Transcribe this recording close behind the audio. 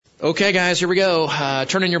Okay, guys, here we go.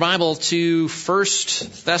 Turn in your Bible to 1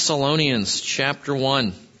 Thessalonians chapter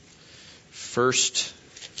 1. 1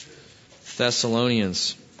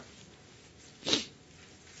 Thessalonians.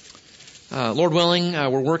 Lord willing,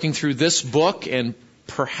 we're working through this book and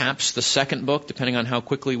perhaps the second book, depending on how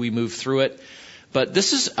quickly we move through it. But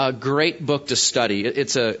this is a great book to study.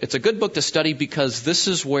 It's a good book to study because this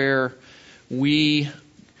is where we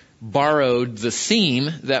borrowed the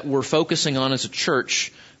theme that we're focusing on as a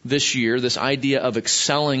church this year, this idea of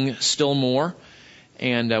excelling still more.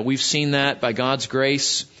 And we've seen that by God's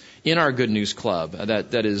grace in our Good News Club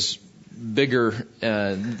that is bigger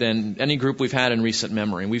than any group we've had in recent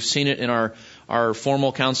memory. And we've seen it in our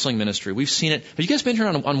formal counseling ministry. We've seen it. Have you guys been here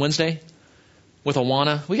on Wednesday with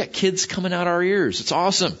Awana? We got kids coming out our ears. It's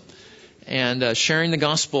awesome. And sharing the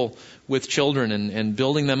gospel with children and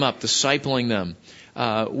building them up, discipling them.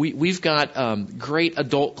 We've got great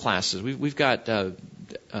adult classes. We've got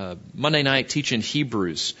Monday night teaching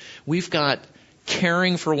Hebrews. We've got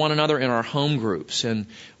caring for one another in our home groups and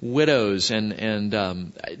widows and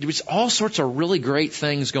there's all sorts of really great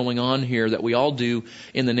things going on here that we all do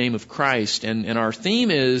in the name of Christ. And our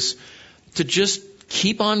theme is to just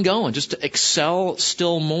keep on going, just to excel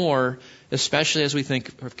still more, especially as we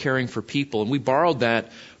think of caring for people. And we borrowed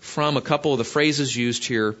that from a couple of the phrases used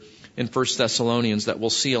here in 1 Thessalonians that we'll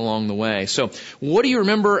see along the way. So what do you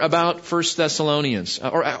remember about 1 Thessalonians?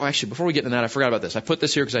 Actually, before we get into that, I forgot about this. I put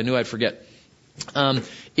this here because I knew I'd forget.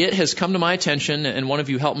 It has come to my attention, and one of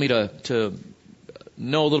you helped me to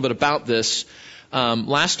know a little bit about this.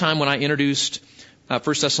 Last time when I introduced 1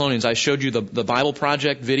 Thessalonians, I showed you the Bible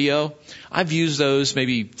Project video. I've used those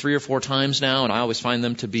maybe 3 or 4 times now, and I always find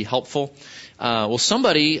them to be helpful. Well,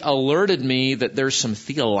 somebody alerted me that there's some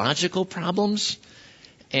theological problems.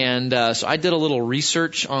 And so I did a little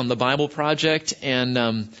research on the Bible Project,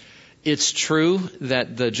 and it's true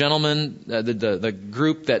that the gentleman, the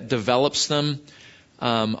group that develops them, they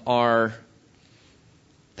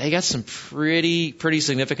got some pretty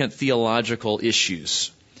significant theological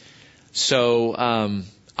issues. So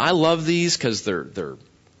I love these because they're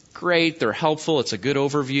great, they're helpful, it's a good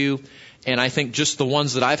overview, and I think just the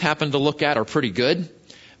ones that I've happened to look at are pretty good.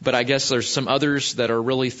 But I guess there's some others that are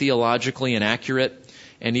really theologically inaccurate.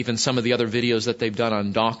 And even some of the other videos that they've done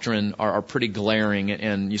on doctrine are pretty glaring.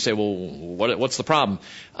 And you say, well, what's the problem?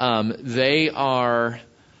 They are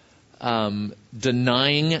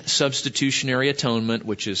denying substitutionary atonement,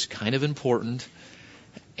 which is kind of important.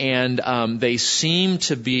 And they seem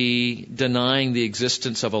to be denying the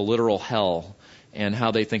existence of a literal hell and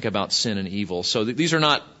how they think about sin and evil. So these are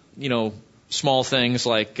not, small things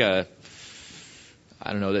like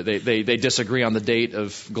I don't know, they disagree on the date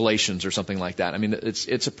of Galatians or something like that. I mean,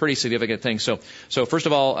 it's a pretty significant thing. So first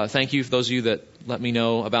of all, thank you for those of you that let me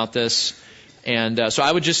know about this. And so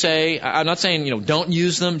I would just say, I'm not saying, don't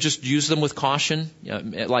use them, just use them with caution.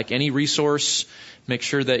 Like any resource, make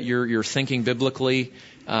sure that you're thinking biblically.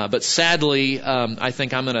 But sadly, I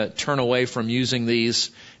think I'm going to turn away from using these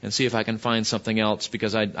and see if I can find something else,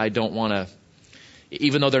 because I don't want to,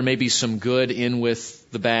 even though there may be some good in with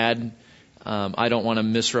the bad, I don't want to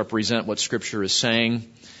misrepresent what Scripture is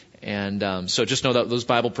saying. And so just know that those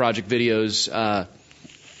Bible Project videos,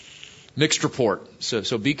 mixed report.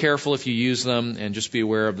 So be careful if you use them, and just be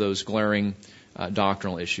aware of those glaring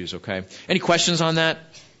doctrinal issues, okay? Any questions on that?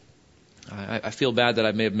 I feel bad that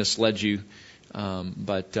I may have misled you.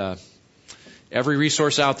 But every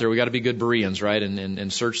resource out there, we got to be good Bereans, right?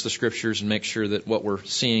 And search the Scriptures and make sure that what we're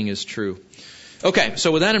seeing is true. Okay,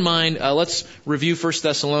 so with that in mind, let's review 1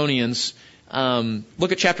 Thessalonians.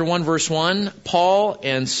 Look at chapter 1, verse 1. Paul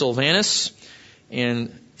and Silvanus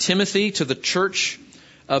and Timothy to the church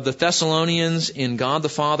of the Thessalonians in God the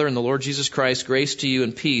Father and the Lord Jesus Christ, grace to you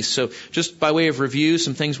and peace. So just by way of review,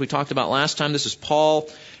 some things we talked about last time. This is Paul.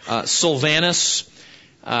 Silvanus,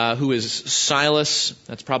 who is Silas,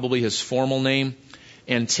 that's probably his formal name,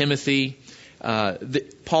 and Timothy.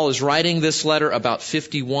 Paul is writing this letter about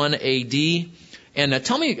 51 AD. And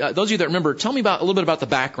tell me, those of you that remember, tell me a little bit about the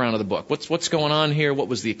background of the book. What's going on here? What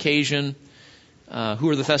was the occasion? Who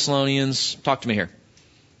are the Thessalonians? Talk to me here.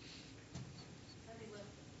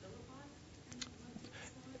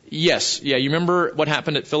 Yes, yeah. You remember what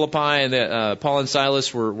happened at Philippi, and that Paul and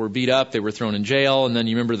Silas were beat up. They were thrown in jail, and then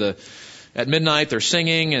you remember at midnight they're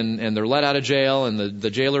singing and they're let out of jail, and the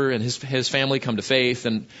jailer and his family come to faith.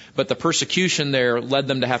 But the persecution there led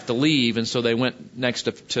them to have to leave, and so they went next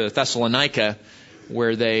to Thessalonica,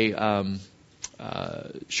 where they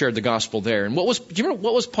shared the gospel there. And do you remember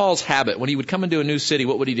what was Paul's habit when he would come into a new city?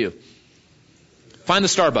 What would he do? Find the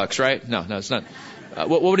Starbucks, right? No, it's not.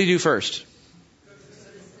 What would he do first?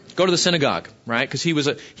 go to the synagogue, right? Because he was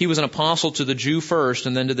an apostle to the Jew first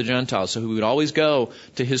and then to the Gentiles. So he would always go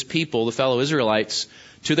to his people, the fellow Israelites,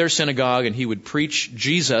 to their synagogue, and he would preach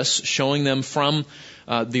Jesus, showing them from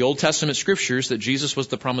the Old Testament scriptures that Jesus was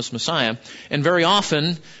the promised Messiah. And very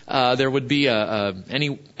often there would be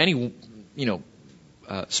any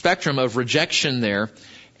spectrum of rejection there.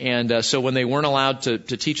 And so when they weren't allowed to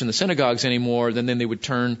teach in the synagogues anymore, then they would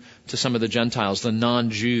turn to some of the Gentiles, the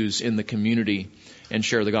non-Jews in the community, and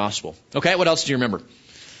share the gospel. Okay, what else do you remember? They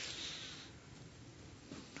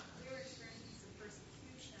were experiencing some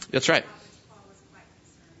persecution. That's right. About which Paul was quite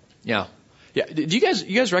concerned. Yeah. Do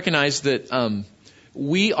you guys recognize that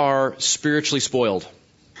we are spiritually spoiled?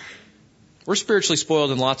 We're spiritually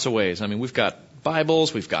spoiled in lots of ways. I mean, we've got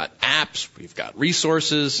Bibles, we've got apps, we've got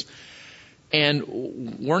resources,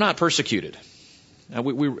 and we're not persecuted.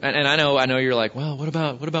 And I know you're like, well, what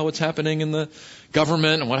about what's happening in the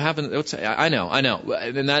government and what happened? I know,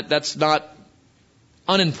 and that's not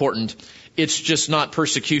unimportant. It's just not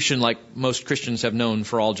persecution like most Christians have known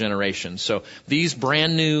for all generations. So these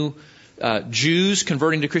brand new Jews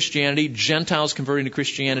converting to Christianity, Gentiles converting to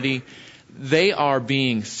Christianity, they are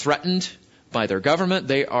being threatened by their government.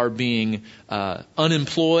 They are being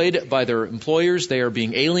unemployed by their employers. They are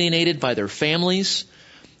being alienated by their families.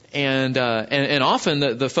 And often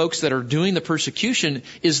the folks that are doing the persecution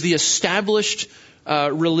is the established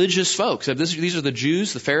religious folks. These are the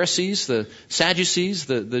Jews, the Pharisees, the Sadducees,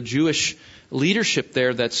 the Jewish leadership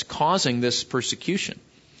there that's causing this persecution.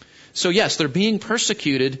 So yes, they're being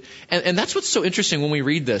persecuted, and that's what's so interesting when we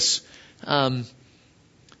read this.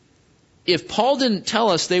 If Paul didn't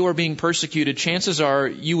tell us they were being persecuted, chances are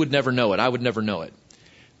you would never know it. I would never know it.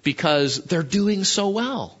 Because they're doing so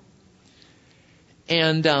well.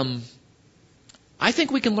 And I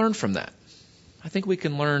think we can learn from that. I think we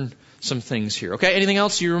can learn some things here. Okay, anything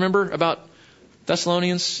else you remember about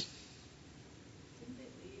Thessalonians? Didn't they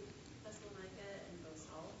leave Thessalonica and go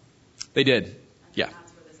south? They did. Yeah.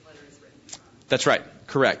 That's where this letter is written from. That's right.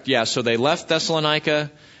 Correct. Yeah, so they left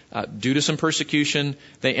Thessalonica due to some persecution.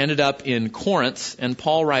 They ended up in Corinth, and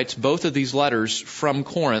Paul writes both of these letters from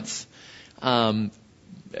Corinth,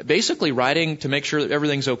 basically writing to make sure that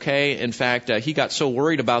everything's okay. In fact, he got so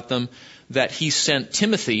worried about them that he sent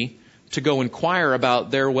Timothy to go inquire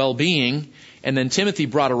about their well-being, and then Timothy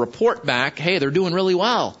brought a report back, hey, they're doing really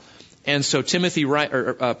well. And so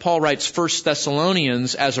Paul writes 1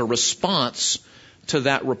 Thessalonians as a response to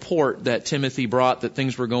that report that Timothy brought that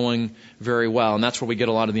things were going very well. And that's where we get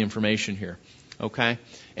a lot of the information here. Okay?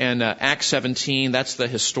 And Acts 17, that's the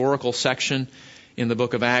historical section in the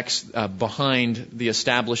book of Acts behind the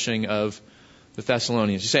establishing of the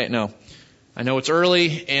Thessalonians. You say it? No. I know it's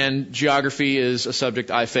early and geography is a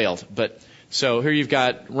subject I failed. But so here you've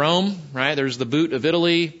got Rome, right? There's the boot of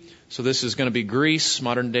Italy. So this is going to be Greece,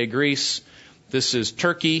 modern day Greece. This is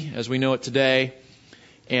Turkey as we know it today.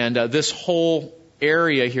 And this whole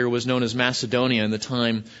area here was known as Macedonia in the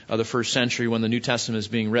time of the first century when the New Testament is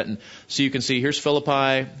being written. So you can see here's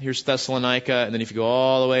Philippi, here's Thessalonica, and then if you go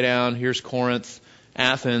all the way down, here's Corinth,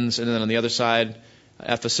 Athens, and then on the other side,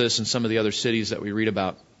 Ephesus and some of the other cities that we read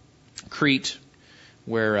about. Crete,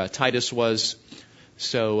 where Titus was.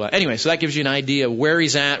 So anyway, so that gives you an idea of where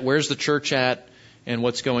he's at, where's the church at, and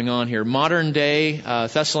what's going on here. Modern day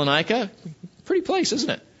Thessalonica, pretty place, isn't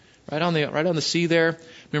it? Right on the sea there.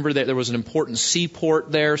 Remember that there was an important seaport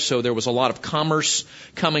there, so there was a lot of commerce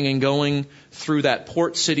coming and going through that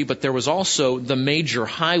port city, but there was also the major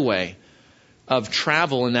highway of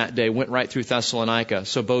travel in that day went right through Thessalonica.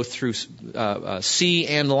 So both through sea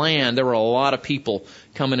and land, there were a lot of people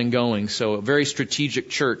coming and going. So a very strategic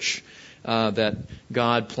church that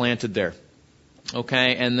God planted there.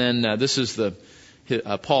 Okay, and then this is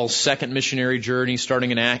Paul's second missionary journey,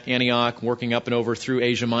 starting in Antioch, working up and over through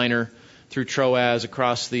Asia Minor, through Troas,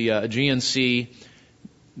 across the Aegean Sea.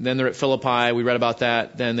 Then they're at Philippi. We read about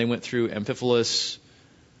that. Then they went through Amphipolis.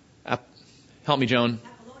 Help me, Joan.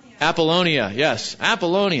 Apollonia. Yes,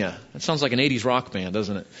 Apollonia. That sounds like an 80s rock band,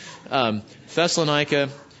 doesn't it? Thessalonica,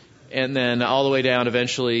 and then all the way down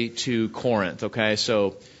eventually to Corinth. Okay,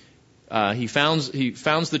 so he founds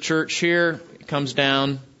the church here, comes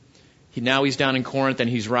down. Now he's down in Corinth, and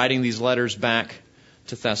he's writing these letters back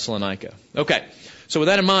to Thessalonica. Okay, so with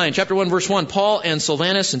that in mind, chapter 1, verse 1, Paul and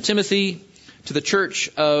Silvanus and Timothy to the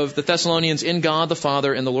church of the Thessalonians in God the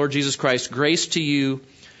Father and the Lord Jesus Christ, grace to you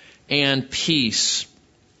and peace.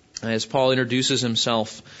 As Paul introduces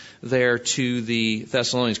himself there to the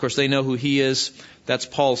Thessalonians. Of course, they know who he is. That's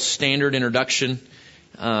Paul's standard introduction.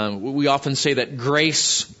 We often say that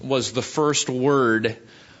grace was the first word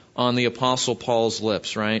on the Apostle Paul's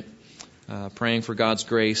lips, right? Praying for God's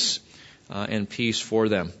grace and peace for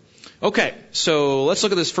them. Okay, so let's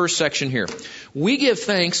look at this first section here. We give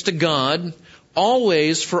thanks to God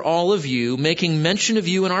always for all of you, making mention of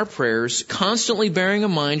you in our prayers, constantly bearing in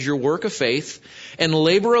mind your work of faith and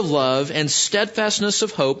labor of love and steadfastness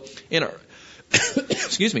of hope in our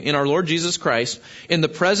in our Lord Jesus Christ, in the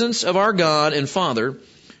presence of our God and Father,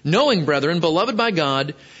 knowing, brethren, beloved by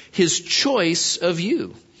God, His choice of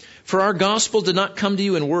you. For our gospel did not come to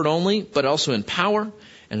you in word only, but also in power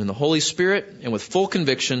and in the Holy Spirit and with full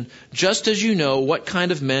conviction, just as you know what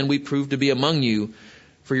kind of men we proved to be among you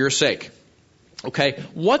for your sake. Okay,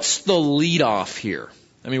 what's the lead off here?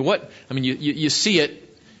 You see it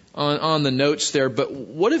on the notes there, but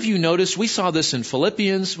what have you noticed? We saw this in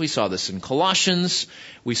Philippians, we saw this in Colossians,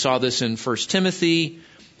 we saw this in 1 Timothy.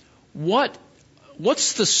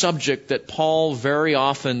 What's the subject that Paul very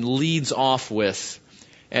often leads off with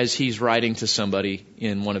as he's writing to somebody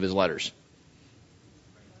in one of his letters?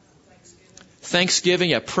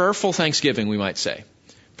 Thanksgiving, prayerful thanksgiving, we might say.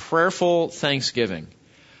 Prayerful thanksgiving.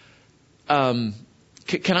 Can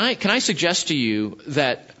I suggest to you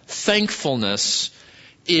that thankfulness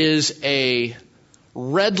is a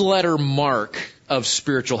red letter mark of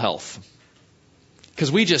spiritual health?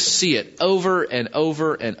 Because we just see it over and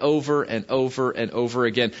over and over and over and over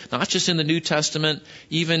again, not just in the New Testament,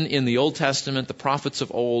 even in the Old Testament, the prophets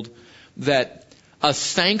of old, that a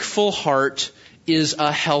thankful heart is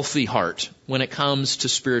a healthy heart when it comes to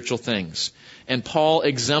spiritual things. And Paul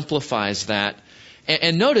exemplifies that.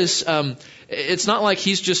 And notice, it's not like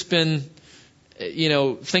he's just been,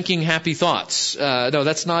 thinking happy thoughts. No,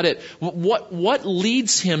 that's not it. What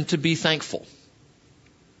leads him to be thankful?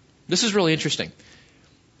 This is really interesting.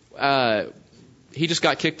 He just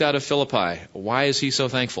got kicked out of Philippi. Why is he so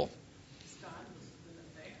thankful?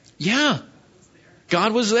 Yeah.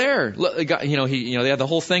 God was there. They had the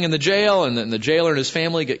whole thing in the jail, and then the jailer and his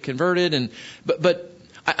family get converted. But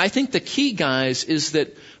I think the key, guys, is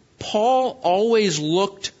that Paul always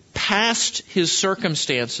looked past his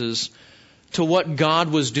circumstances to what God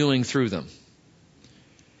was doing through them.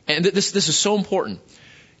 And this is so important.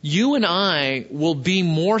 You and I will be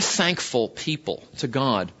more thankful people to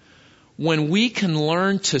God when we can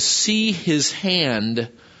learn to see His hand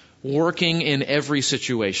working in every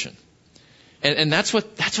situation. And that's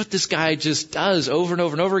what this guy just does over and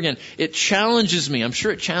over and over again. It challenges me. I'm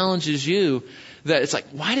sure it challenges you. That it's like,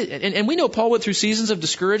 why did, and we know Paul went through seasons of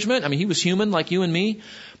discouragement. I mean, he was human like you and me.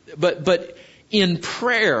 But in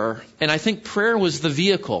prayer, and I think prayer was the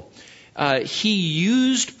vehicle, he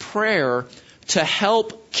used prayer to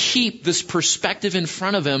help keep this perspective in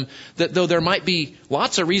front of him that though there might be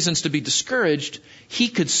lots of reasons to be discouraged, he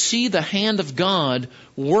could see the hand of God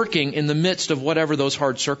working in the midst of whatever those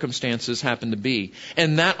hard circumstances happen to be.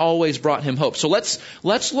 And that always brought him hope. So let's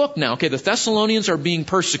look now. Okay, the Thessalonians are being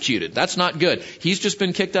persecuted. That's not good. He's just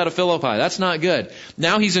been kicked out of Philippi. That's not good.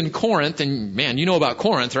 Now he's in Corinth, and man, you know about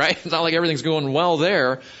Corinth, right? It's not like everything's going well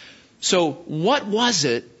there. So what was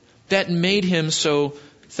it that made him so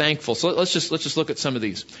thankful? So let's just look at some of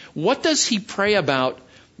these. What does he pray about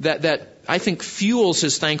that I think fuels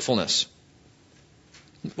his thankfulness?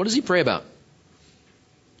 What does he pray about?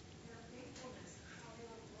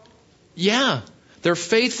 Yeah, their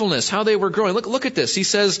faithfulness, how they were growing. Look at this. He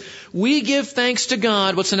says, we give thanks to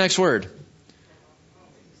God. What's the next word?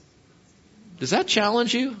 Does that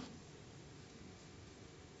challenge you?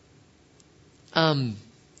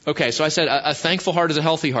 Okay, so I said a thankful heart is a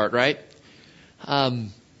healthy heart, right?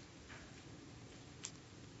 I'm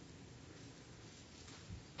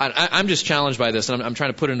just challenged by this, and I'm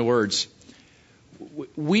trying to put it into words.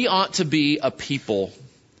 We ought to be a people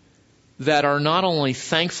that are not only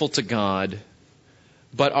thankful to God,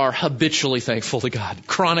 but are habitually thankful to God,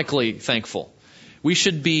 chronically thankful. We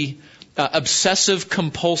should be obsessive,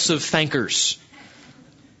 compulsive thankers.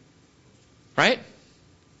 Right?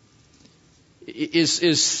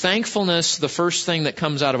 Is thankfulness the first thing that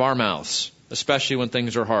comes out of our mouths, especially when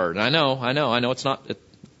things are hard? And I know it's not,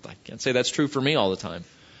 I can't say that's true for me all the time.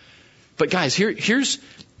 But guys, here's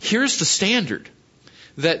the standard.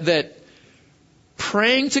 That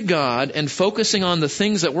praying to God and focusing on the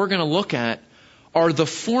things that we're going to look at are the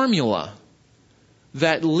formula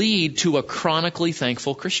that lead to a chronically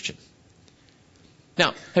thankful Christian.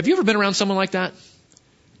 Now, have you ever been around someone like that?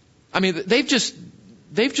 I mean, they've just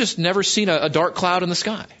never seen a dark cloud in the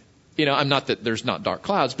sky. I'm not that there's not dark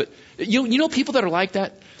clouds, but you know people that are like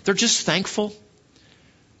that? They're just thankful.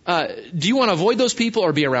 Do you want to avoid those people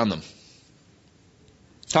or be around them?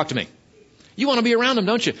 Talk to me. You want to be around them,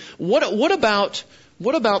 don't you? What about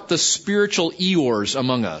the spiritual Eeyores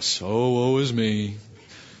among us? Oh, woe is me.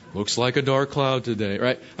 Looks like a dark cloud today,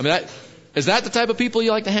 right? I mean, is that the type of people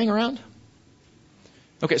you like to hang around?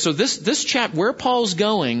 Okay, so this chapter, where Paul's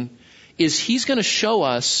going is he's going to show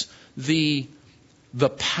us the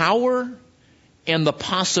power and the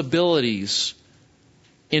possibilities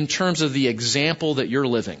in terms of the example that you're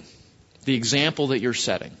living, the example that you're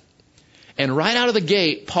setting. And right out of the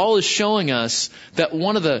gate, Paul is showing us that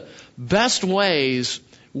one of the best ways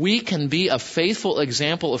we can be a faithful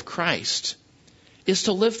example of Christ is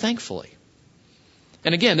to live thankfully.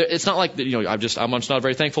 And again, it's not like, I'm just not a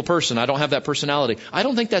very thankful person. I don't have that personality. I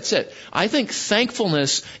don't think that's it. I think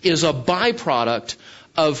thankfulness is a byproduct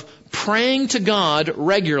of praying to God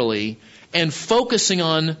regularly and focusing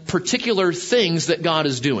on particular things that God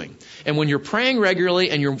is doing. And when you're praying regularly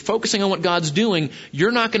and you're focusing on what God's doing,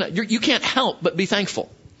 you can't help but be thankful.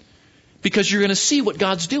 Because you're going to see what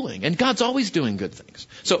God's doing. And God's always doing good things.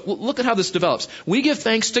 So look at how this develops. We give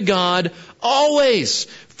thanks to God always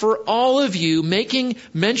for all of you, making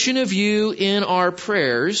mention of you in our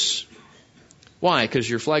prayers. Why? Because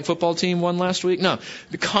your flag football team won last week? No.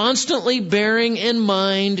 Constantly bearing in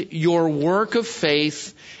mind your work of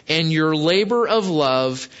faith and your labor of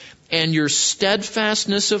love and your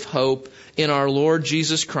steadfastness of hope in our Lord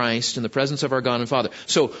Jesus Christ in the presence of our God and Father.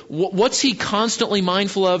 So what's he constantly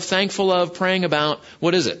mindful of, thankful of, praying about?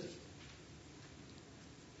 What is it?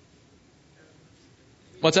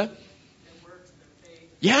 What's that?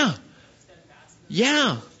 Yeah.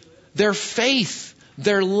 Yeah. Their faith,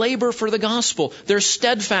 their labor for the gospel, their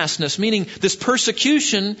steadfastness, meaning this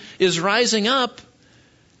persecution is rising up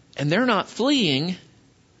and they're not fleeing.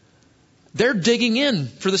 They're digging in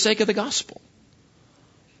for the sake of the gospel.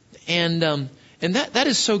 And that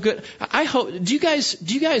is so good. I hope, do you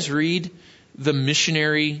guys read the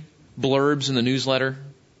missionary blurbs in the newsletter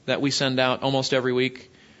that we send out almost every week?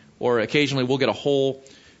 Or occasionally we'll get a whole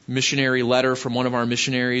missionary letter from one of our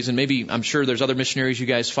missionaries, and maybe I'm sure there's other missionaries you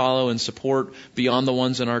guys follow and support beyond the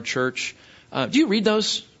ones in our church. Do you read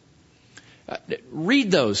those?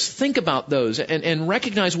 Read those, think about those, and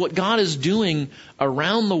recognize what God is doing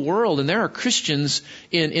around the world. And there are Christians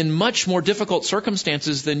in much more difficult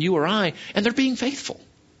circumstances than you or I, and they're being faithful.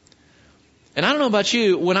 And I don't know about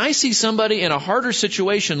you, when I see somebody in a harder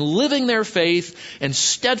situation living their faith and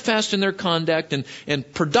steadfast in their conduct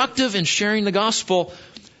and productive in sharing the gospel,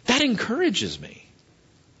 that encourages me.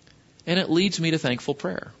 And it leads me to thankful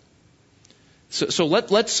prayer. So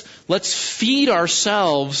let's feed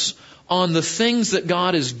ourselves on the things that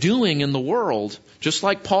God is doing in the world, just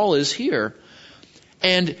like Paul is here,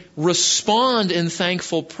 and respond in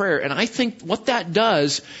thankful prayer. And I think what that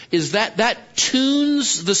does is that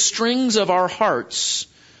tunes the strings of our hearts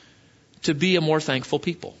to be a more thankful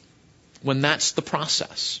people when that's the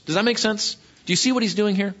process. Does that make sense? Do you see what he's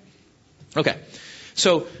doing here? Okay.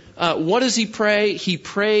 So what does he pray? He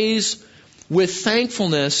prays with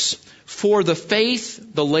thankfulness for the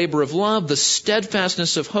faith, the labor of love, the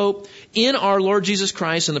steadfastness of hope in our Lord Jesus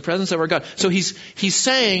Christ in the presence of our God. So he's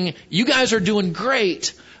saying, you guys are doing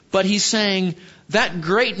great, but he's saying that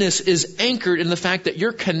greatness is anchored in the fact that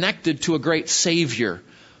you're connected to a great Savior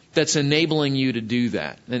that's enabling you to do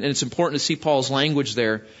that. And it's important to see Paul's language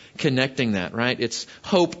there connecting that, right? It's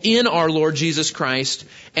hope in our Lord Jesus Christ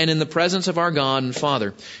and in the presence of our God and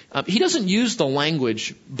Father. He doesn't use the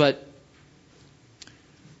language, but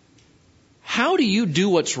how do you do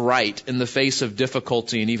what's right in the face of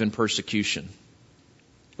difficulty and even persecution?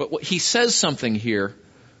 But he says something here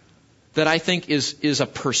that I think is a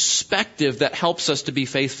perspective that helps us to be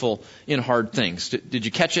faithful in hard things. Did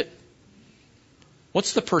you catch it?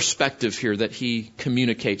 What's the perspective here that he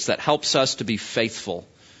communicates that helps us to be faithful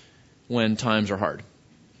when times are hard?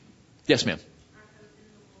 Yes, ma'am.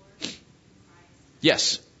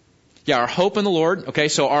 Yes. Yeah, our hope in the Lord. Okay,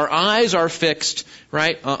 so our eyes are fixed,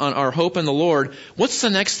 right, on our hope in the Lord. What's the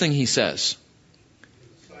next thing he says?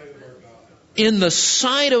 In the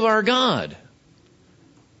sight of our God.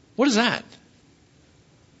 What is that?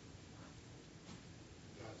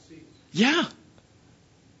 Yeah.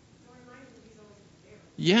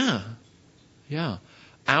 Yeah. Yeah.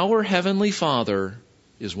 Our Heavenly Father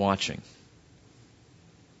is watching.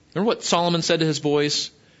 Remember what Solomon said to his boys?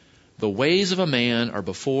 The ways of a man are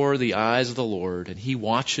before the eyes of the Lord, and He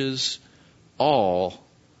watches all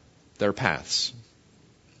their paths.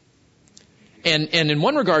 And in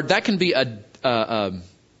one regard, that can be a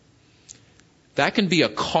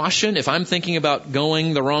caution. If I'm thinking about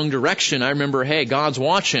going the wrong direction, I remember, hey, God's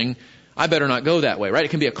watching. I better not go that way, right? It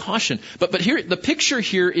can be a caution. But here, the picture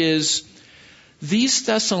here is these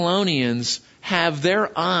Thessalonians have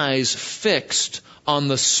their eyes fixed on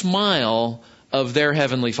the smile of their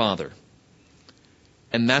Heavenly Father.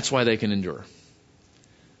 And that's why they can endure.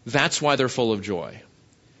 That's why they're full of joy.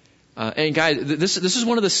 And guys, this is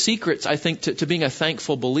one of the secrets, I think, to being a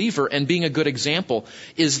thankful believer and being a good example,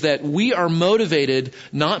 is that we are motivated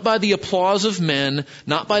not by the applause of men,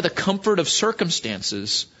 not by the comfort of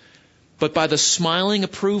circumstances, but by the smiling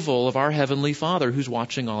approval of our Heavenly Father who's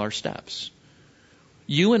watching all our steps.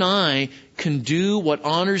 You and I can do what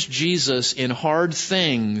honors Jesus in hard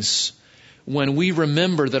things when we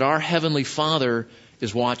remember that our Heavenly Father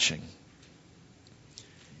is watching.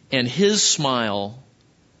 And His smile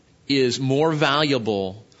is more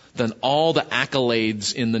valuable than all the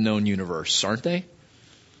accolades in the known universe, aren't they?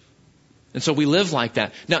 And so we live like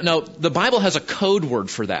that. Now, the Bible has a code word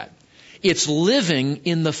for that. It's living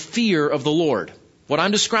in the fear of the Lord. What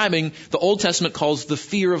I'm describing, the Old Testament calls the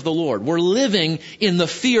fear of the Lord. We're living in the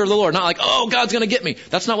fear of the Lord. Not like, oh, God's going to get me.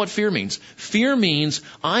 That's not what fear means. Fear means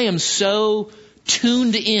I am so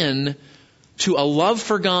tuned in to a love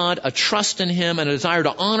for God, a trust in Him, and a desire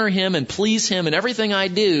to honor Him and please Him in everything I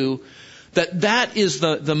do, that is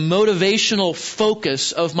the motivational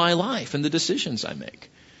focus of my life and the decisions I make.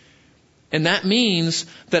 And that means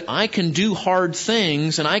that I can do hard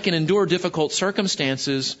things and I can endure difficult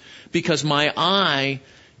circumstances because my eye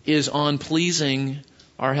is on pleasing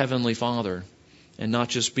our Heavenly Father and not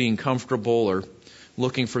just being comfortable or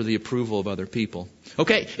looking for the approval of other people.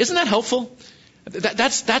 Okay, isn't that helpful?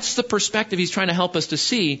 That's the perspective He's trying to help us to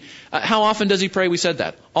see. How often does He pray? We said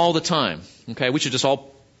that. All the time. Okay, we should just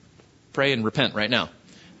all pray and repent right now.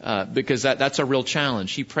 Because that's a real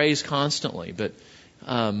challenge. He prays constantly. But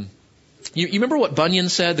you remember what Bunyan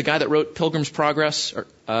said, the guy that wrote Pilgrim's Progress?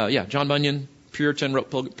 John Bunyan, Puritan, wrote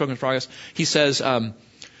Pilgrim's Progress. He says,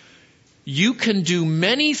 you can do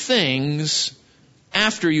many things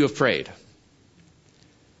after you have prayed.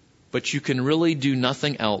 But you can really do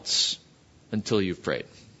nothing else until you've prayed.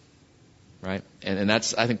 Right? And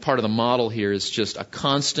that's, I think, part of the model here is just a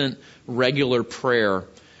constant, regular prayer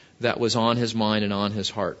that was on his mind and on his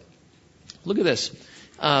heart. Look at this.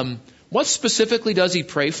 What specifically does he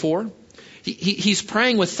pray for? He's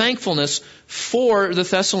praying with thankfulness for the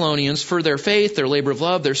Thessalonians, for their faith, their labor of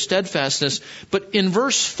love, their steadfastness. But in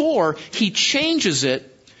verse 4, he changes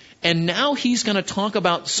it, and now he's going to talk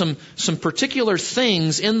about some particular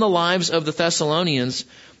things in the lives of the Thessalonians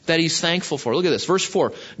that he's thankful for. Look at this, verse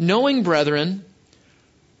 4. Knowing, brethren,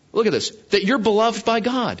 look at this, that you're beloved by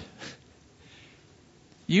God.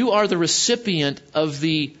 You are the recipient of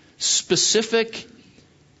the specific,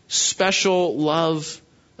 special love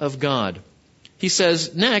of God. He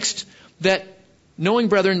says next that knowing,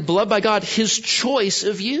 brethren, beloved by God, His choice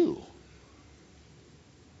of you.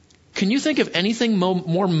 Can you think of anything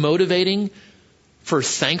more motivating for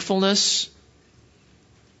thankfulness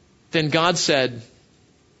than God said,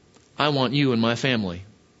 I want you in my family?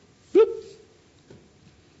 Boop.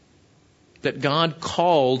 That God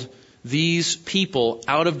called these people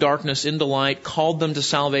out of darkness into light, called them to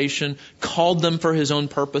salvation, called them for His own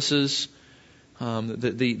purposes.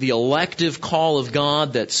 The elective call of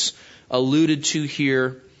God that's alluded to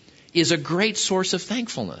here is a great source of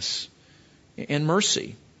thankfulness and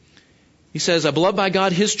mercy. He says, beloved by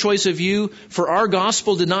God, His choice of you, for our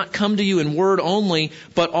gospel did not come to you in word only,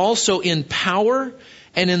 but also in power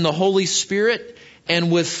and in the Holy Spirit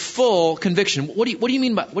and with full conviction. What do you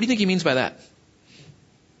mean by? What do you think he means by that?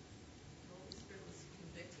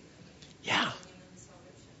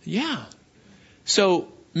 Yeah. So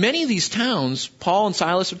many of these towns, Paul and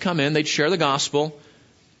Silas would come in, they'd share the gospel,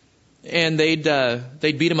 and they'd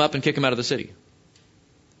beat them up and kick them out of the city.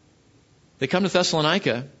 They come to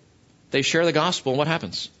Thessalonica, they share the gospel, and what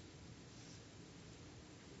happens?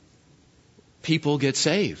 People get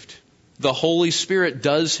saved. The Holy Spirit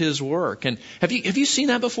does His work. And have you seen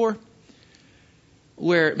that before?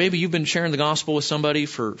 Where maybe you've been sharing the gospel with somebody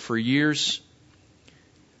for years,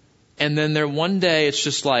 and then there one day it's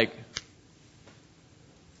just like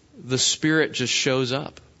the Spirit just shows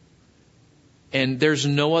up. And there's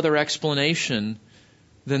no other explanation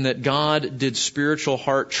than that God did spiritual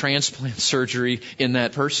heart transplant surgery in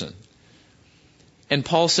that person. And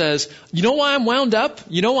Paul says, you know why I'm wound up?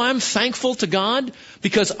 You know why I'm thankful to God?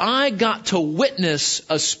 Because I got to witness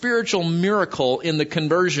a spiritual miracle in the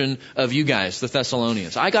conversion of you guys, the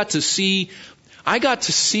Thessalonians. I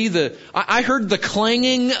heard the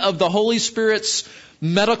clanging of the Holy Spirit's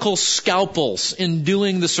medical scalpels in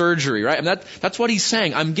doing the surgery, right? And that's what he's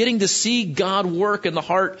saying. I'm getting to see God work in the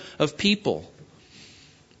heart of people.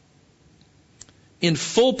 In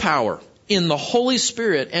full power, in the Holy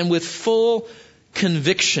Spirit, and with full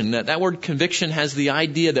conviction. That word conviction has the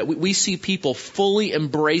idea that we see people fully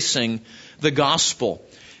embracing the gospel.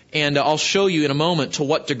 And I'll show you in a moment to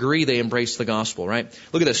what degree they embrace the gospel, right?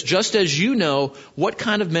 Look at this. Just as you know what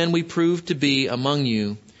kind of men we proved to be among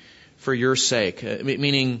you for your sake.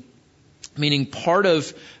 Meaning part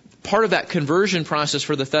of that conversion process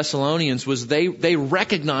for the Thessalonians was they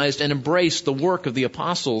recognized and embraced the work of the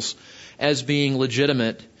apostles as being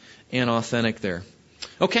legitimate and authentic there.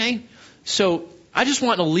 Okay? So I just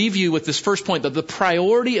want to leave you with this first point, that the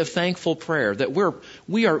priority of thankful prayer, that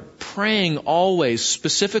we are praying always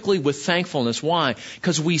specifically with thankfulness. Why?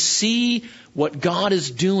 Because we see what God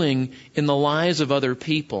is doing in the lives of other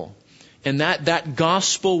people. And that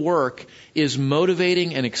gospel work is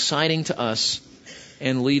motivating and exciting to us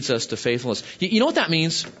and leads us to faithfulness. You know what that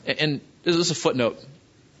means? And this is a footnote.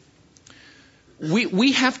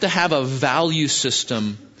 We have to have a value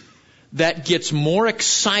system that gets more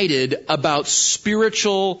excited about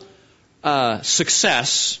spiritual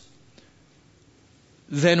success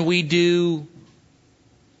than we do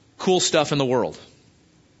cool stuff in the world.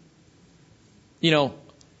 You know,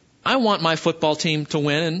 I want my football team to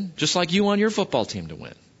win, just like you want your football team to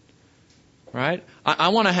win. Right? I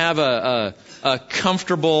want to have a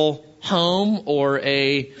comfortable home or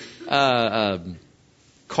a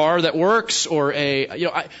car that works or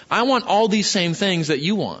I want all these same things that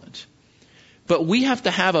you want. But we have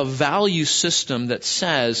to have a value system that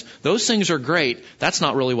says those things are great. That's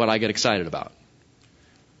not really what I get excited about.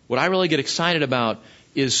 What I really get excited about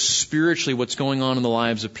is spiritually what's going on in the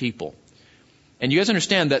lives of people. And you guys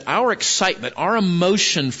understand that our excitement, our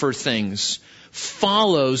emotion for things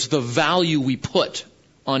follows the value we put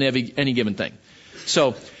on any given thing.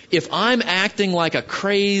 So if I'm acting like a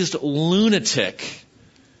crazed lunatic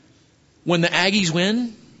when the Aggies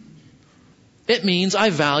win, it means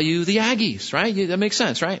I value the Aggies, right? That makes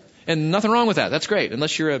sense, right? And nothing wrong with that. That's great,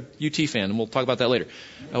 unless you're a UT fan, and we'll talk about that later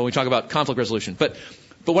when we talk about conflict resolution. But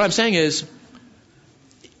what I'm saying is,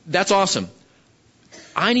 that's awesome.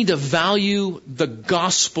 I need to value the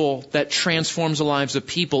gospel that transforms the lives of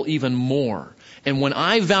people even more. And when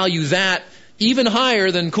I value that even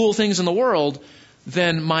higher than cool things in the world,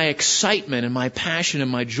 then my excitement and my passion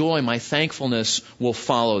and my joy, my thankfulness will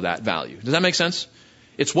follow that value. Does that make sense?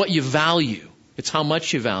 It's what you value. It's how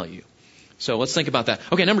much you value. So let's think about that.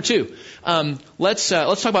 Okay, number 2. Let's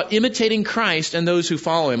talk about imitating Christ and those who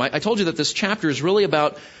follow Him. I told you that this chapter is really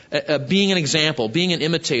about being an example, being an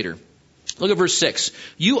imitator. Look at verse 6.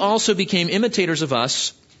 You also became imitators of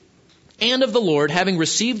us and of the Lord, having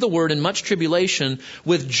received the word in much tribulation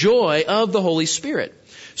with joy of the Holy Spirit,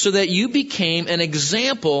 so that you became an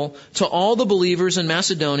example to all the believers in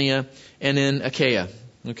Macedonia and in Achaia.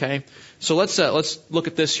 Okay? So let's look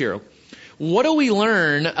at this here. What do we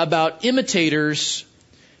learn about imitators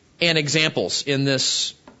and examples in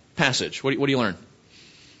this passage? What do you learn?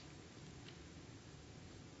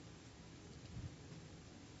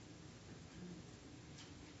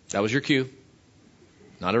 That was your cue.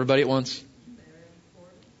 Not everybody at once.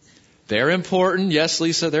 They're important. Yes,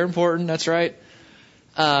 Lisa, they're important. That's right.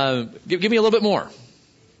 Give me a little bit more.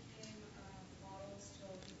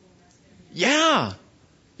 Yeah.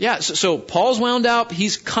 So Paul's wound up.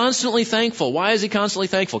 He's constantly thankful. Why is he constantly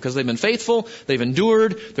thankful? Because they've been faithful, they've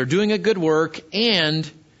endured, they're doing a good work, and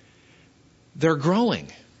they're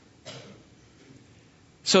growing.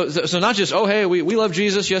 So not just, oh, hey, we love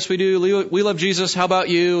Jesus. Yes, we do. We love Jesus. How about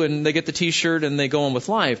you? And they get the t-shirt and they go on with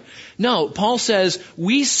life. No, Paul says,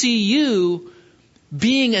 we see you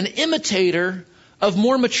being an imitator of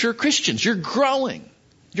more mature Christians. You're growing.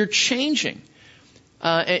 You're changing.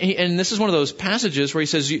 And this is one of those passages where he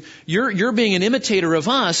says, you're being an imitator of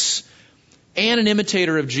us and an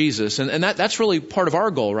imitator of Jesus. And that's really part of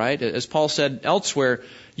our goal, right? As Paul said elsewhere,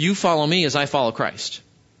 you follow me as I follow Christ.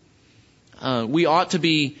 We ought to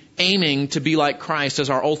be aiming to be like Christ as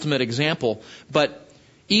our ultimate example. But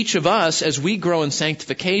each of us, as we grow in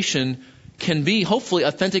sanctification, can be hopefully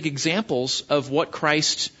authentic examples of what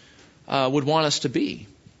Christ would want us to be.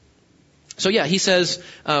 So yeah, he says,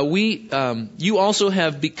 you also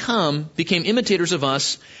have became imitators of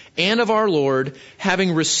us and of our Lord,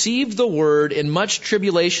 having received the word in much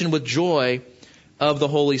tribulation with joy of the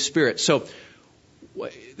Holy Spirit. So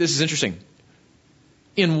this is interesting.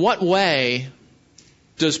 In what way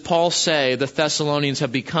does Paul say the Thessalonians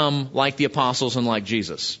have become like the apostles and like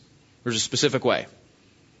Jesus? There's a specific way.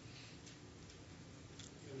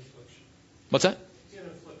 What's that?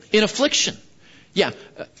 In affliction. Yeah.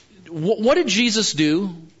 What did Jesus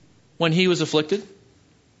do when he was afflicted?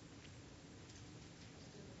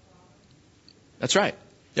 That's right.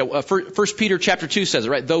 Yeah, 1 Peter chapter 2 says it,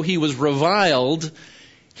 right? Though he was reviled,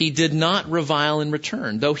 he did not revile in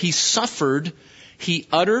return. Though he suffered, he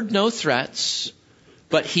uttered no threats,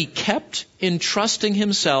 but he kept entrusting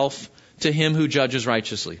himself to him who judges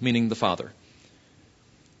righteously, meaning the Father.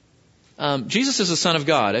 Jesus is the Son of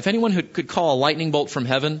God. If anyone could call a lightning bolt from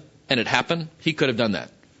heaven and it happened, he could have done that.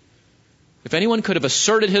 If anyone could have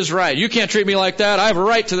asserted his right, you can't treat me like that, I have a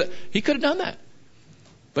right to that, he could have done that.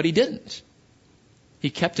 But he didn't. He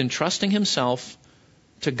kept entrusting himself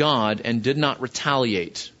to God and did not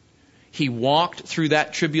retaliate. He walked through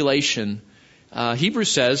that tribulation, Hebrews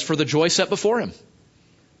says, for the joy set before him.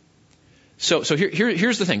 So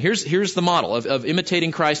here's the thing. Here's the model of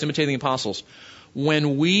imitating Christ, imitating the apostles.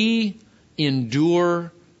 When we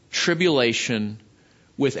endure tribulation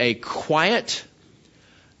with a quiet,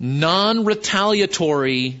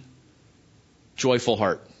 non-retaliatory, joyful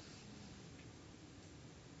heart.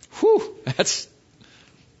 Whew, that's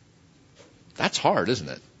hard, isn't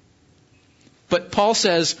it? But Paul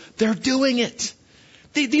says, they're doing it.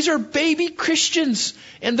 These are baby Christians,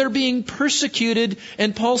 and they're being persecuted.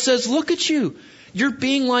 And Paul says, look at you. You're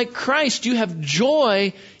being like Christ. You have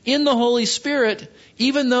joy in the Holy Spirit,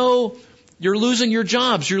 even though you're losing your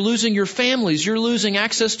jobs, you're losing your families, you're losing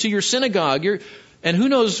access to your synagogue, and who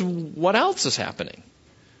knows what else is happening.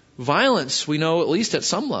 Violence, we know, at least at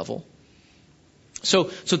some level. So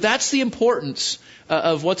that's the importance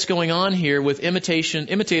of what's going on here with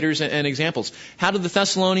imitators and examples. How did the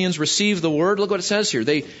Thessalonians receive the word? Look what it says here.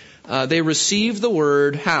 They received the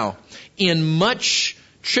word, how? In much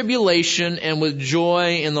tribulation and with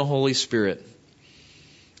joy in the Holy Spirit.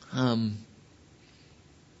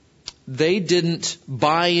 They didn't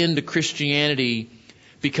buy into Christianity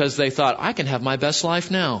because they thought, I can have my best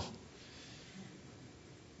life now.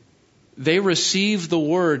 They received the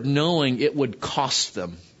word knowing it would cost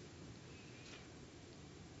them.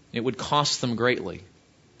 It would cost them greatly.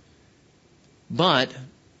 But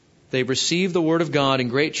they received the word of God in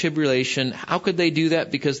great tribulation. How could they do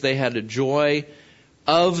that? Because they had a joy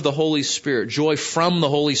of the Holy Spirit. Joy from the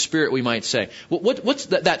Holy Spirit, we might say. What's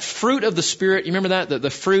that fruit of the Spirit? You remember that? The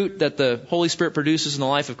fruit that the Holy Spirit produces in the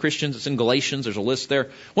life of Christians. It's in Galatians. There's a list there.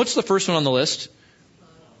 What's the first one on the list?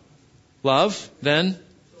 Love. Then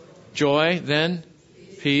joy. Then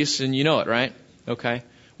peace. And you know it, right? Okay.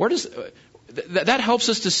 Where does that helps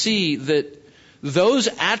us to see that those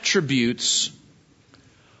attributes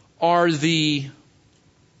are the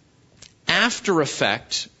after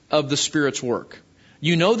effect of the Spirit's work.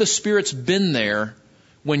 You know the Spirit's been there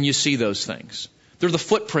when you see those things. They're the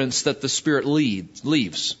footprints that the Spirit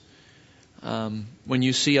leaves. When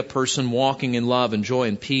you see a person walking in love and joy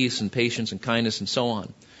and peace and patience and kindness and so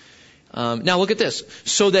on. Now look at this.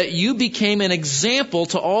 So that you became an example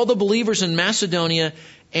to all the believers in Macedonia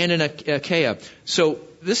and in Achaia. So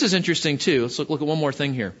this is interesting too. Let's look at one more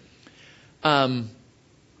thing here.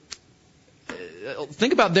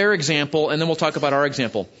 Think about their example, and then we'll talk about our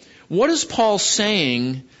example. What is Paul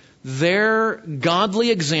saying their godly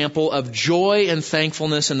example of joy and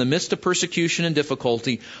thankfulness in the midst of persecution and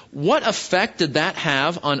difficulty, what effect did that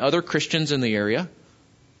have on other Christians in the area?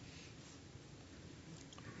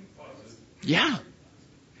 Yeah.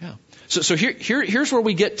 So here's where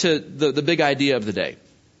we get to the big idea of the day.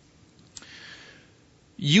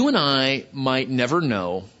 You and I might never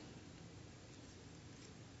know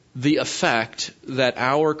the effect that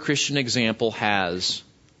our Christian example has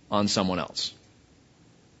on someone else.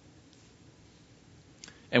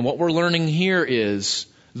 And what we're learning here is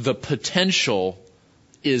the potential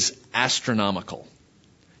is astronomical.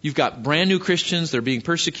 You've got brand new Christians, they're being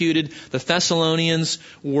persecuted. The Thessalonians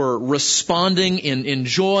were responding in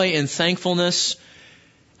joy and thankfulness.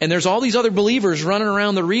 And there's all these other believers running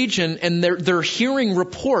around the region, and they're hearing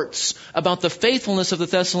reports about the faithfulness of the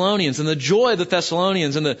Thessalonians and the joy of the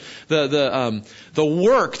Thessalonians and the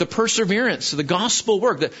work, the perseverance, the gospel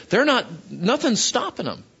work. Nothing's stopping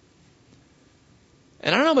them.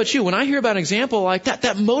 And I don't know about you, when I hear about an example like that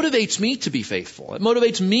motivates me to be faithful. It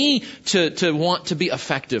motivates me to want to be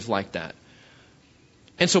effective like that.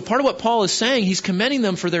 And so part of what Paul is saying, he's commending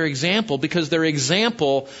them for their example because their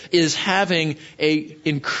example is having an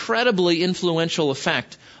incredibly influential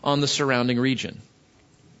effect on the surrounding region.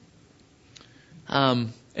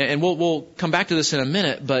 And we'll come back to this in a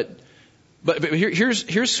minute, but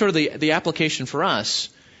here's sort of the application for us.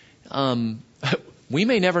 We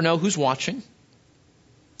may never know who's watching.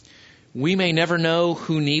 We may never know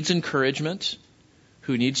who needs encouragement,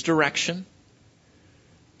 who needs direction.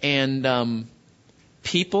 And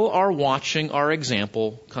people are watching our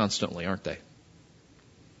example constantly, aren't they?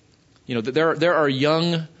 You know, there are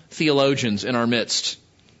young theologians in our midst.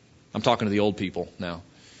 I'm talking to the old people now.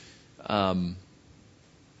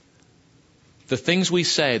 The things we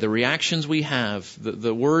say, the reactions we have,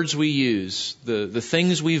 the words we use, the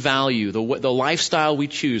things we value, the lifestyle we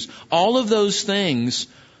choose, all of those things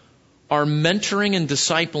are mentoring and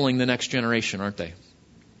discipling the next generation, aren't they?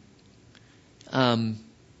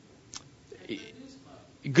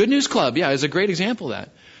 Good News Club, yeah, is a great example of that.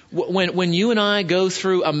 When you and I go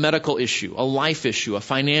through a medical issue, a life issue, a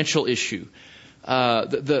financial issue,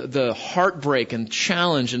 the heartbreak and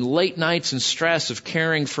challenge and late nights and stress of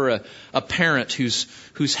caring for a parent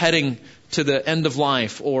who's heading to the end of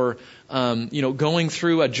life, or going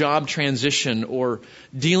through a job transition, or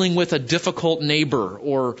dealing with a difficult neighbor,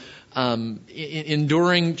 or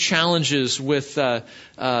enduring challenges with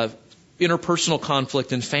interpersonal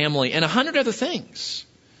conflict in family, and 100 other things.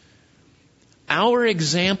 Our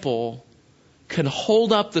example can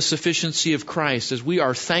hold up the sufficiency of Christ as we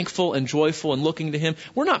are thankful and joyful and looking to Him.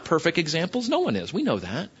 We're not perfect examples. No one is. We know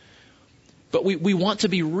that. But we want to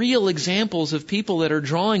be real examples of people that are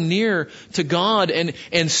drawing near to God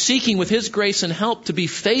and seeking with His grace and help to be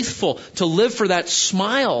faithful, to live for that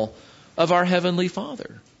smile of our Heavenly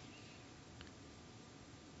Father.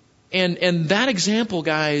 And that example,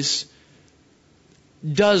 guys,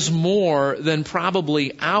 does more than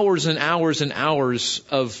probably hours and hours and hours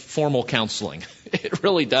of formal counseling. It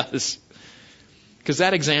really does. Because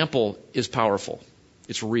that example is powerful.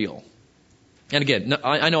 It's real. And again,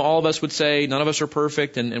 I know all of us would say none of us are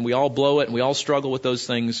perfect, and we all blow it, and we all struggle with those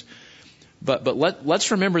things. But let's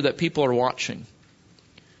remember that people are watching.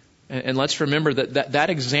 And let's remember that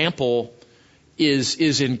example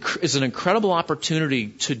is an incredible opportunity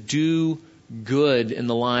to do good in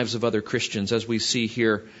the lives of other Christians, as we see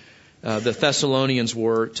here the Thessalonians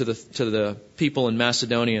were to the people in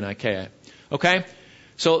Macedonia and Achaia. Okay?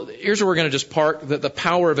 So here's where we're going to just park the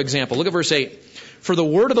power of example. Look at verse 8. For the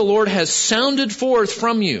word of the Lord has sounded forth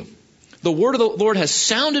from you. The word of the Lord has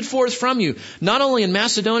sounded forth from you, not only in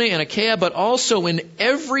Macedonia and Achaia, but also in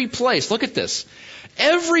every place. Look at this.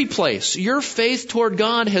 Every place your faith toward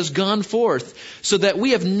God has gone forth, so that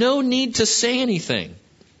we have no need to say anything.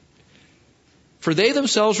 For they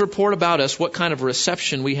themselves report about us what kind of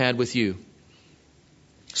reception we had with you.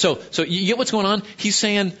 So you get what's going on? He's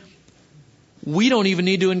saying, we don't even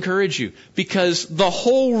need to encourage you, because the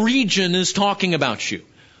whole region is talking about you.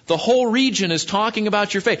 The whole region is talking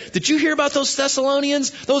about your faith. Did you hear about those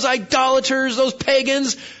Thessalonians? Those idolaters, those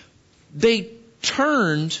pagans? They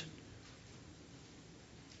turned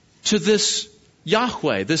to this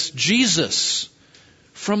Yahweh, this Jesus,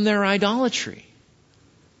 from their idolatry.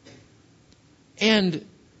 And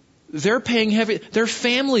they're paying heavy. Their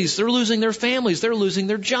families, they're losing their families. They're losing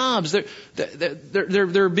their jobs.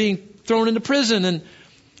 They're being thrown into prison. And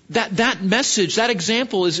that message, that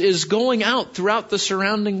example is going out throughout the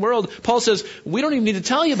surrounding world. Paul says, we don't even need to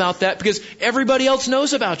tell you about that, because everybody else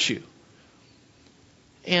knows about you.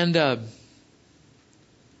 And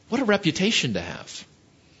what a reputation to have.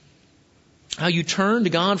 How you turn to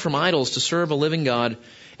God from idols to serve a living God,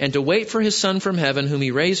 and to wait for His Son from heaven, whom He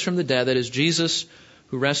raised from the dead, that is Jesus,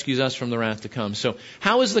 who rescues us from the wrath to come. So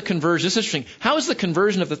how is the conversion? This is interesting. How is the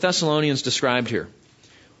conversion of the Thessalonians described here?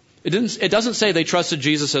 It doesn't say they trusted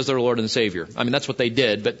Jesus as their Lord and Savior. I mean, that's what they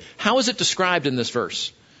did. But how is it described in this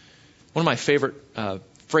verse? One of my favorite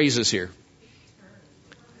phrases here.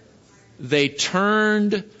 They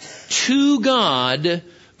turned to God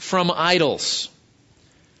from idols.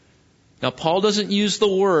 Now, Paul doesn't use the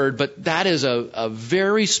word, but that is a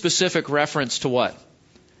very specific reference to what?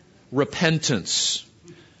 Repentance.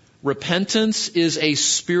 Repentance is a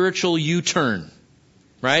spiritual U-turn,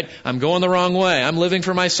 right? I'm going the wrong way. I'm living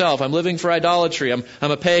for myself. I'm living for idolatry. I'm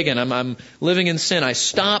a pagan. I'm living in sin. I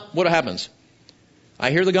stop. What happens?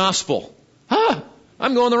 I hear the gospel.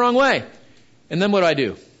 I'm going the wrong way. And then what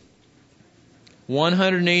do?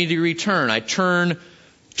 180-degree turn. I turn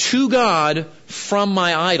to God from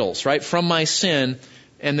my idols, right? From my sin,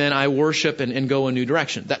 and then I worship and go a new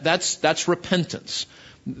direction. That's repentance.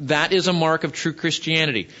 That is a mark of true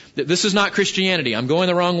Christianity. This is not Christianity. I'm going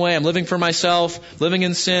the wrong way. I'm living for myself, living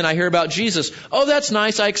in sin. I hear about Jesus. Oh, that's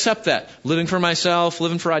nice. I accept that. Living for myself,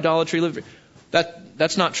 living for idolatry.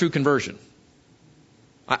 That's not true conversion.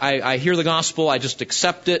 I hear the gospel. I just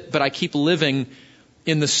accept it, but I keep living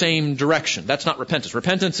in the same direction. That's not repentance.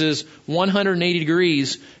 Repentance is 180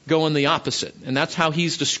 degrees going the opposite. And that's how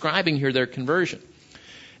he's describing here their conversion.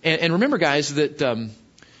 And remember, guys, that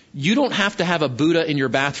you don't have to have a Buddha in your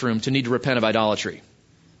bathroom to need to repent of idolatry.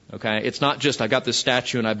 Okay? It's not just, I got this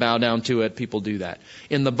statue and I bow down to it. People do that.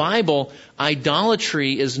 In the Bible,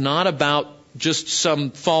 idolatry is not about just some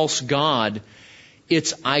false god.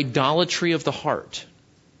 It's idolatry of the heart.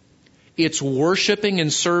 It's worshiping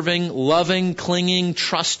and serving, loving, clinging,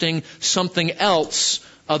 trusting something else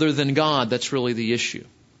other than God. That's really the issue.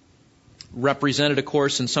 Represented, of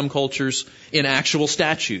course, in some cultures in actual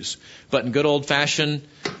statues. But in good old-fashioned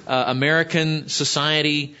American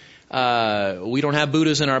society, We don't have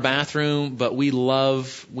Buddhas in our bathroom, but we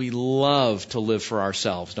love to live for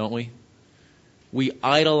ourselves, don't we? We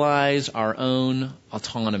idolize our own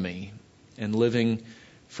autonomy and living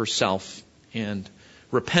for self. And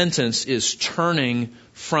repentance is turning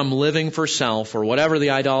from living for self or whatever the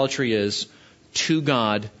idolatry is to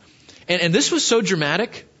God. And this was so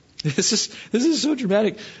dramatic. This is so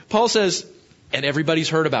dramatic. Paul says, and everybody's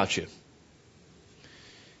heard about you.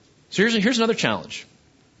 So here's another challenge.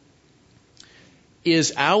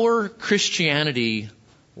 Is our Christianity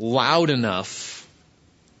loud enough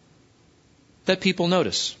that people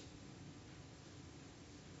notice?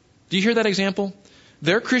 Do you hear that example?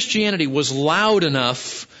 Their Christianity was loud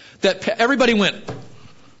enough that everybody went,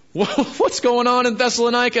 what's going on in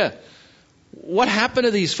Thessalonica? What happened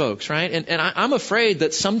to these folks, right? And I'm afraid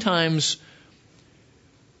that sometimes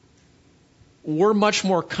we're much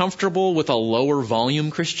more comfortable with a lower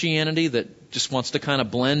volume Christianity that just wants to kind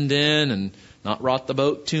of blend in and not rock the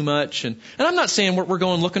boat too much. And I'm not saying we're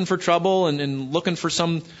going looking for trouble and looking for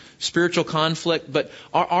some spiritual conflict, but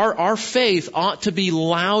our faith ought to be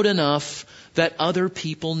loud enough that other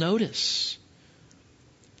people notice.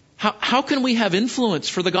 How can we have influence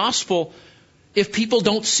for the gospel if people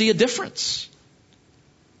don't see a difference?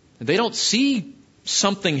 They don't see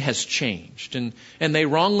something has changed, and they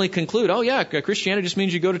wrongly conclude, oh yeah, Christianity just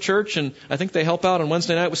means you go to church, and I think they help out on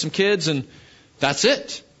Wednesday night with some kids, and that's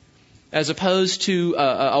it. As opposed to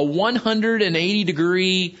a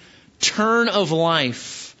 180-degree turn of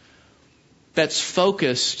life that's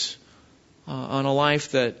focused on a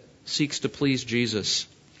life that seeks to please Jesus.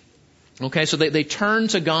 Okay, so they turn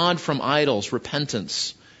to God from idols,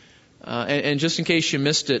 repentance. And just in case you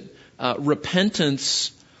missed it,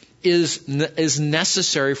 repentance is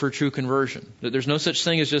necessary for true conversion. There's no such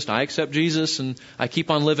thing as just I accept Jesus and I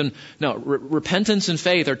keep on living. No, repentance and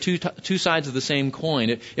faith are two sides of the same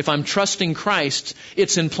coin. If I'm trusting Christ,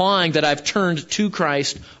 it's implying that I've turned to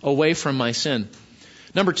Christ away from my sin.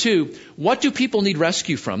 Number 2, what do people need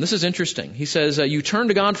rescue from? This is interesting. He says, you turn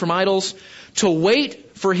to God from idols to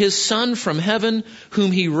wait for His Son from heaven,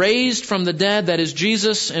 whom He raised from the dead, that is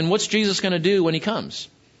Jesus. And what's Jesus going to do when He comes?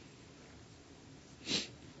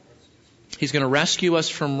 He's going to rescue us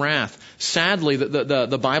from wrath. Sadly,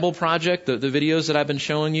 the Bible Project, the videos that I've been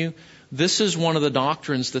showing you, this is one of the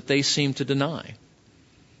doctrines that they seem to deny.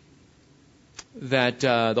 That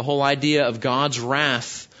the whole idea of God's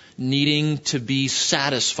wrath needing to be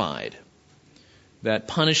satisfied. That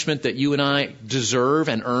punishment that you and I deserve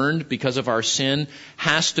and earned because of our sin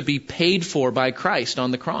has to be paid for by Christ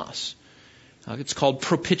on the cross. It's called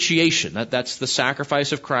propitiation. That's the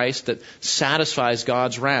sacrifice of Christ that satisfies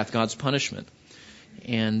God's wrath, God's punishment.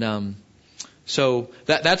 And so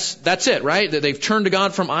that's it, right? They've turned to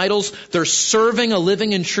God from idols. They're serving a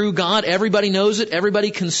living and true God. Everybody knows it.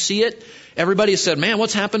 Everybody can see it. Everybody has said, man,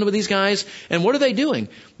 what's happened with these guys? And what are they doing?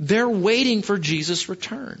 They're waiting for Jesus'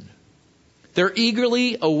 return. They're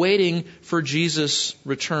eagerly awaiting for Jesus'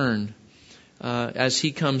 return as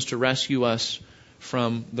He comes to rescue us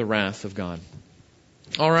from the wrath of God.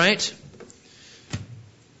 All right.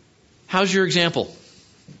 How's your example?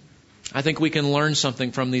 I think we can learn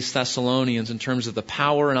something from these Thessalonians in terms of the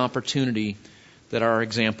power and opportunity that our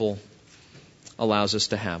example allows us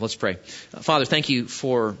to have. Let's pray. Father, thank you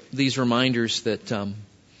for these reminders that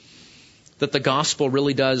the gospel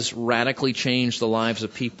really does radically change the lives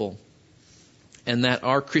of people, and that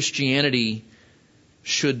our Christianity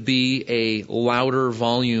should be a louder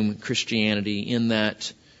volume Christianity, in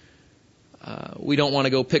that we don't want to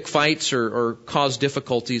go pick fights or cause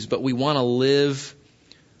difficulties, but we want to live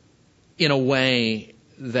in a way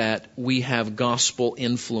that we have gospel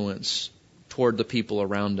influence toward the people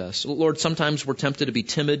around us. Lord, sometimes we're tempted to be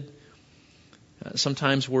timid.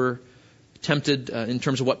 Sometimes we're tempted in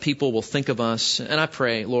terms of what people will think of us. And I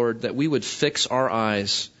pray, Lord, that we would fix our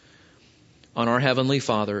eyes on our Heavenly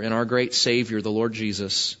Father and our great Savior, the Lord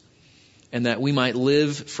Jesus, and that we might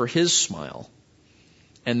live for His smile,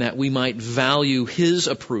 and that we might value His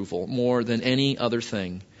approval more than any other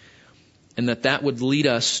thing, and that would lead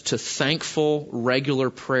us to thankful, regular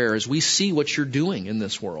prayer as we see what You're doing in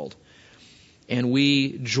this world, and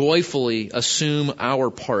we joyfully assume our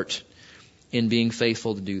part in being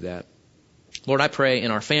faithful to do that. Lord, I pray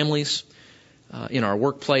in our families, in our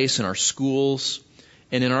workplace, in our schools,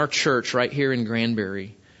 and in our church right here in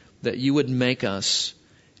Granbury, that You would make us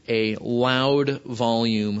a loud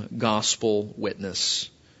volume gospel witness,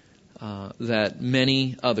 that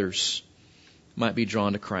many others might be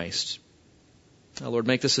drawn to Christ. Lord,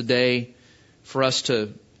 make this a day for us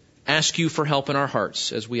to ask You for help in our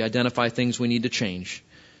hearts as we identify things we need to change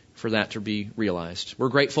for that to be realized. We're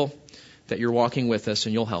grateful that you're walking with us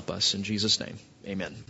and you'll help us. In Jesus' name, amen.